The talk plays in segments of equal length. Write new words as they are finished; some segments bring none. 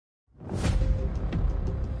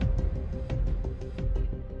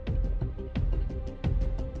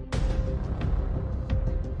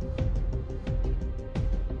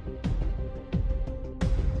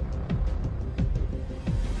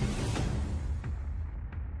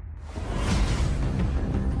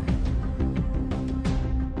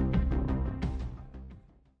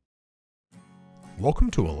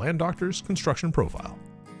Welcome to a Land Doctor's Construction Profile.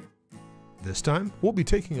 This time, we'll be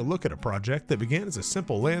taking a look at a project that began as a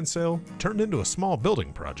simple land sale, turned into a small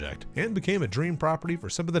building project, and became a dream property for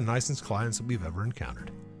some of the nicest clients that we've ever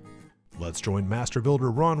encountered. Let's join master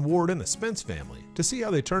builder Ron Ward and the Spence family to see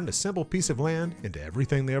how they turned a simple piece of land into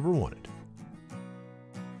everything they ever wanted.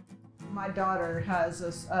 My daughter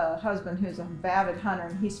has a husband who's a avid hunter,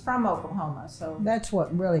 and he's from Oklahoma, so that's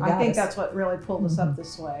what really got us. I think that's what really pulled us up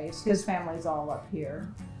this way. His family's all up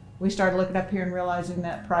here. We started looking up here and realizing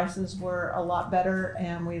that prices were a lot better,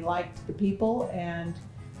 and we liked the people, and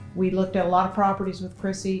we looked at a lot of properties with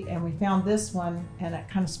Chrissy, and we found this one, and it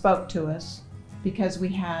kind of spoke to us because we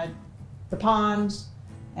had the ponds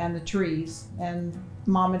and the trees, and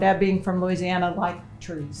Mom and Dad being from Louisiana like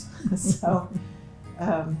trees. So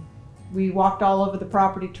we walked all over the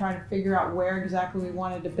property trying to figure out where exactly we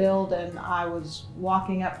wanted to build, and I was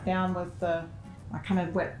walking up down with I kind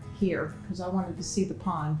of went here because I wanted to see the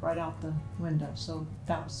pond right out the window. So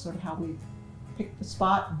that was sort of how we picked the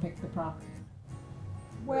spot and picked the property.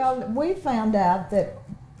 Well, we found out that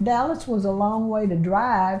Dallas was a long way to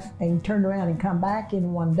drive and turn around and come back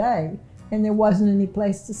in one day, and there wasn't any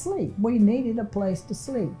place to sleep. We needed a place to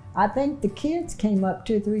sleep. I think the kids came up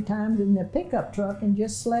 2 or 3 times in their pickup truck and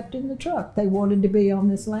just slept in the truck. They wanted to be on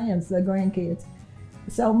this land, the grandkids,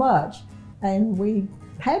 so much, and we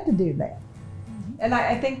had to do that. And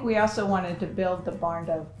I think we also wanted to build the barn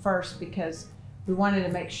first because we wanted to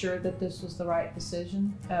make sure that this was the right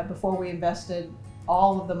decision. Before we invested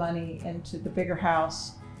all of the money into the bigger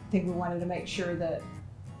house, I think we wanted to make sure that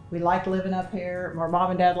we liked living up here, or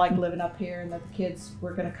Mom and Dad liked living up here, and that the kids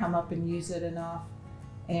were going to come up and use it enough.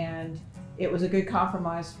 And it was a good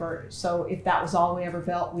compromise so if that was all we ever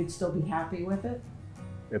built, we'd still be happy with it.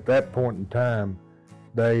 At that point in time,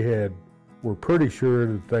 they were pretty sure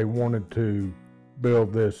that they wanted to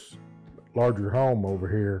build this larger home over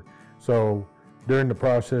here. So during the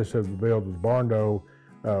process of the build of the barn,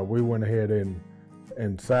 we went ahead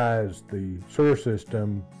and sized the sewer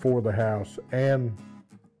system for the house and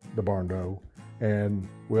the barn, and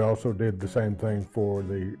we also did the same thing for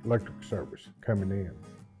the electric service coming in.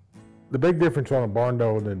 The big difference on a barn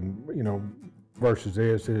versus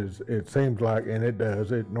this is it seems like, and it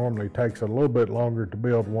does, it normally takes a little bit longer to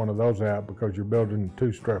build one of those out because you're building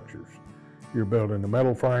 2 structures. You're building a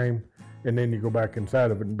metal frame, and then you go back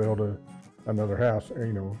inside of it and build another house,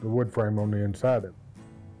 the wood frame on the inside of it.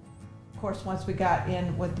 Of course, once we got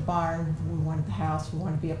in with the barn, we wanted the house, we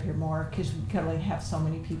wanted to be up here more because we could only have so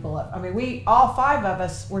many people up. I mean, all 5 of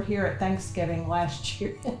us were here at Thanksgiving last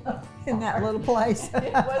year. In that little place.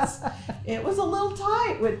 It was a little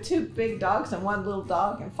tight with 2 big dogs and 1 little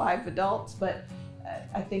dog and 5 adults, but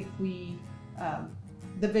I think the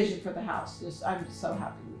vision for the house, I'm just so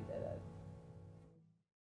happy we did it.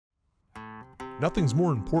 Nothing's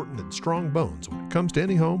more important than strong bones when it comes to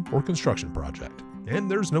any home or construction project. And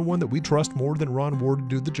there's no one that we trust more than Ron Ward to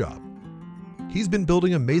do the job. He's been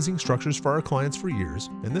building amazing structures for our clients for years,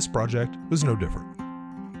 and this project was no different.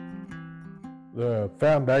 The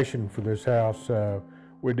foundation for this house,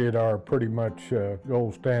 we did our pretty much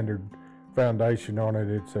gold standard foundation on it.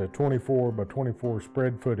 It's a 24 by 24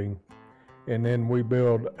 spread footing, and then we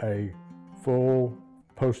build a full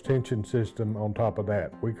post tension system on top of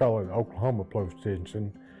that. We call it Oklahoma post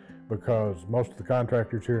tension because most of the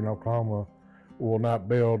contractors here in Oklahoma will not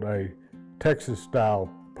build a Texas style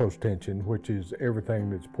post tension, which is everything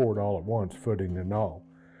that's poured all at once, footing and all.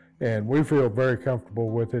 And we feel very comfortable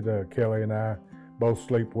with it. Kelly and I both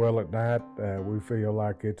sleep well at night. We feel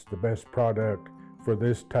like it's the best product for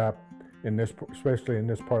this type, especially in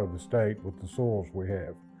this part of the state with the soils we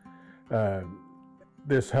have.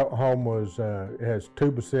 This home has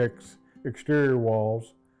 2x6 exterior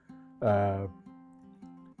walls.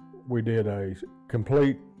 We did a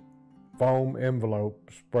complete foam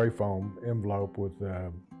envelope, spray foam envelope with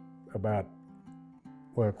of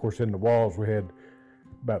course in the walls we had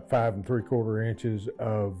about 5 3/4 inches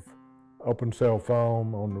of open cell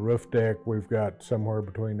foam. On the roof deck we've got somewhere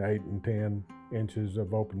between 8 and 10 inches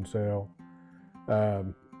of open cell.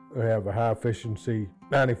 We have a high efficiency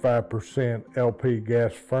 95% LP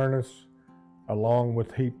gas furnace along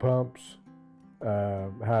with heat pumps,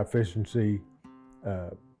 high efficiency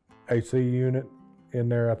AC unit in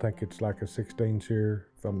there. I think it's like a 16 SEER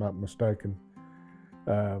if I'm not mistaken.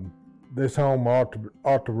 This home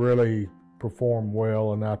ought to really perform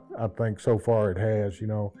well, and I think so far it has.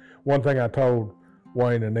 One thing I told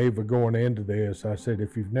Wayne and Eva going into this, I said,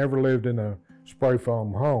 if you've never lived in a spray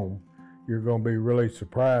foam home, you're going to be really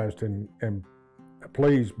surprised and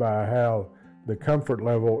pleased by how the comfort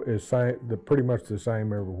level is pretty much the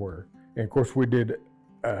same everywhere. And of course we did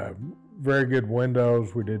very good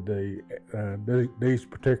windows. We did these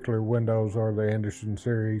particular windows are the Anderson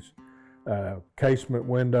series. Casement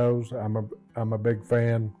windows, I'm a big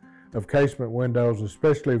fan of casement windows,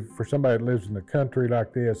 especially for somebody that lives in the country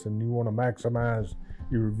like this and you want to maximize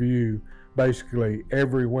your view. Basically,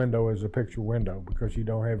 every window is a picture window because you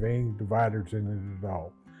don't have any dividers in it at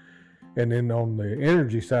all. And then on the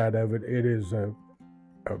energy side of it, it is a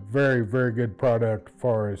very, very good product as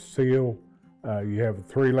far as seal. You have a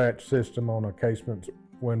 3-latch system on a casement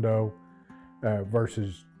window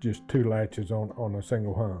versus just 2 latches on a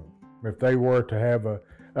single hung. If they were to have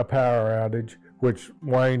a power outage, which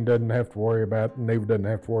Wayne doesn't have to worry about, and Neva doesn't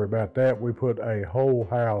have to worry about that, we put a whole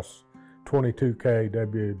house 22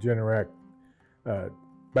 kW Generac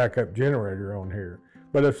backup generator on here.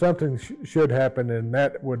 But if something should happen and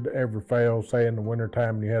that would ever fail, say in the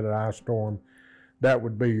wintertime and you had an ice storm, that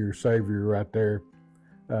would be your savior right there,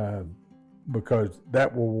 because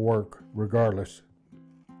that will work regardless.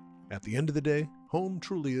 At the end of the day, home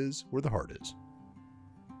truly is where the heart is.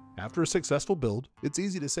 After a successful build, it's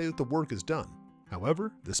easy to say that the work is done.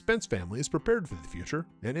 However, the Spence family is prepared for the future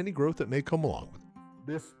and any growth that may come along with it.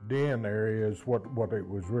 This den area is what it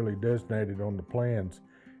was really designated on the plans,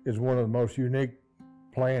 is one of the most unique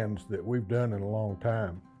plans that we've done in a long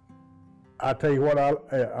time. I tell you what,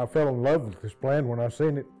 I fell in love with this plan when I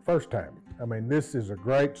seen it first time. I mean, this is a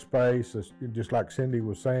great space. It's just like Cindy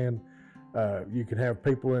was saying, you can have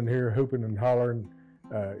people in here hooping and hollering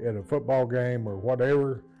at a football game or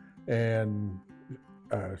whatever, and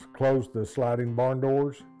close the sliding barn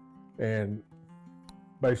doors, and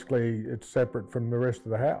basically it's separate from the rest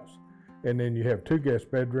of the house. And then you have 2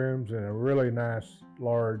 guest bedrooms and a really nice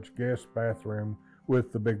large guest bathroom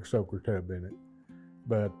with the big soaker tub in it.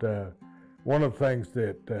 But one of the things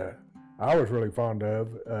that I was really fond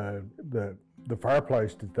of, the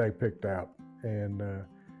fireplace that they picked out, and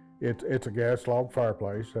it's a gas log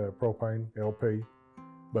fireplace, propane LP,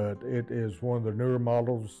 but it is one of the newer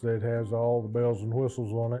models that has all the bells and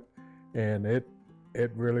whistles on it, and it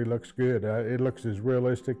really looks good. It looks as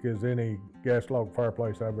realistic as any gas log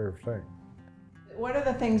fireplace I've ever seen. One of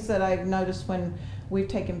the things that I've noticed when we've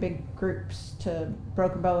taken big groups to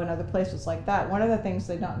Broken Bow and other places like that, one of the things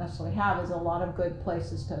they don't necessarily have is a lot of good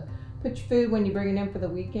places to put your food when you bring it in for the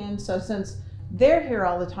weekend. So since they're here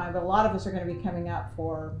all the time, but a lot of us are going to be coming out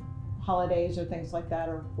for holidays or things like that,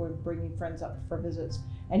 or we're bringing friends up for visits,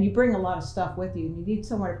 and you bring a lot of stuff with you and you need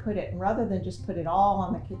somewhere to put it, and rather than just put it all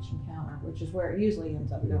on the kitchen counter, which is where it usually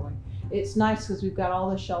ends up going, it's nice because we've got all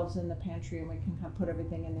the shelves in the pantry and we can kind of put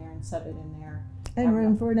everything in there and set it in there. And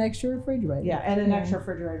room for an extra refrigerator. Yeah, and an extra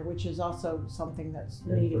refrigerator, which is also something that's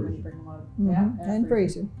needed when you bring a lot of, and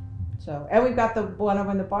freezer. So, and we've got the one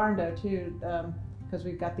over in the barn though too, because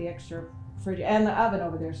we've got the extra fridge and the oven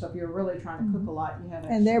over there. So if you're really trying to cook a lot, you have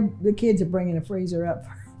extra. And the kids are bringing a freezer up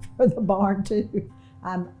for the barn too.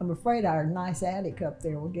 I'm afraid our nice attic up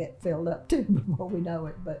there will get filled up too before we know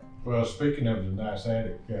it. But well, speaking of the nice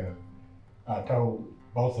attic, I told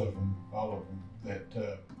both of them, all of them,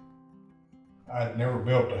 that I'd never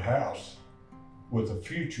built a house with a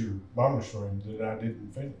future bonus room that I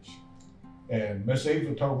didn't finish. And Miss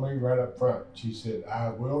Eva told me right up front, she said, I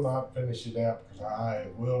will not finish it out because I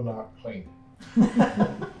will not clean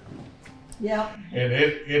it. yeah. And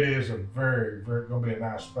it is a very, very going to be a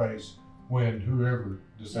nice space when whoever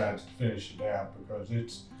decides to finish it out, because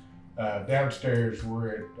it's downstairs we're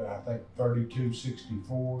at I think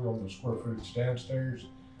 3264 on the square footage downstairs.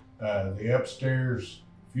 The upstairs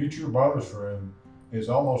future bonus room is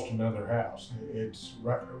almost another house. It's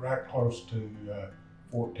right close to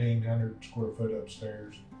 1,400 square foot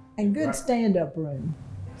upstairs. And good stand-up room.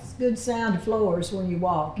 It's good sound floors when you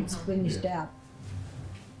walk. It's finished out.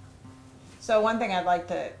 So one thing I'd like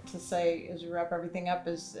to say as we wrap everything up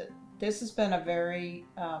is that this has been a very,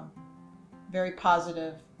 very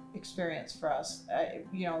positive experience for us.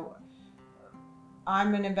 You know,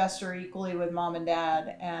 I'm an investor equally with Mom and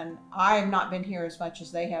Dad, and I have not been here as much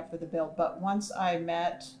as they have for the build. But once I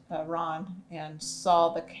met Ron and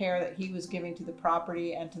saw the care that he was giving to the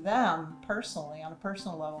property and to them personally, on a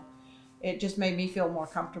personal level, it just made me feel more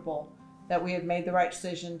comfortable that we had made the right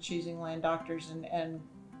decision choosing Land Doctors, and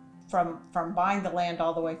from buying the land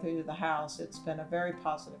all the way through to the house, it's been a very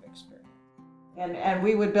positive experience. And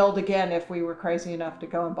we would build again if we were crazy enough to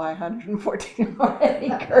go and buy 114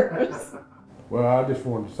 acres. Well, I just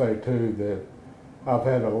wanted to say too that I've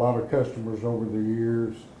had a lot of customers over the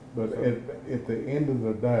years, but at the end of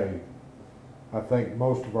the day, I think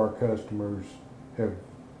most of our customers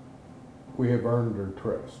we have earned their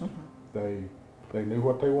trust. Mm-hmm. They knew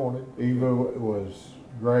what they wanted. Eva was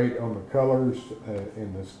great on the colors,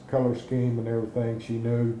 in this color scheme and everything. She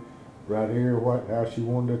knew right here how she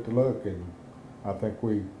wanted it to look, and I think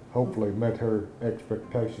we hopefully met her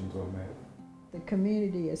expectations on that. The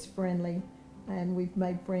community is friendly, and we've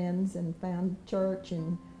made friends and found church,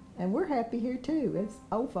 and we're happy here too. It's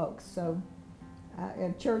old folks, so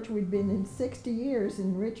at church we've been in 60 years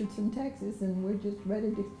in Richardson, Texas, and we're just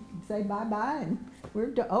ready to say bye-bye, and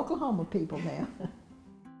we're to Oklahoma people now.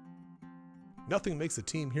 Nothing makes the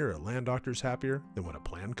team here at Land Doctors happier than when a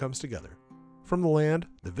plan comes together. From the land,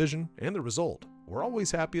 the vision, and the result, we're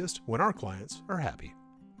always happiest when our clients are happy.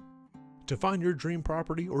 To find your dream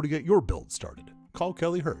property or to get your build started, call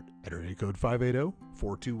Kelly Hurt at area code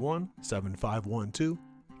 580-421-7512.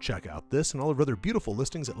 Check out this and all of our other beautiful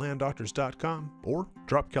listings at landdoctors.com or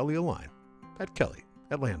drop Kelly a line at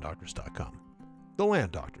kelly@landdoctors.com. The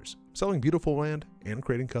Land Doctors, selling beautiful land and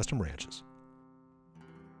creating custom ranches.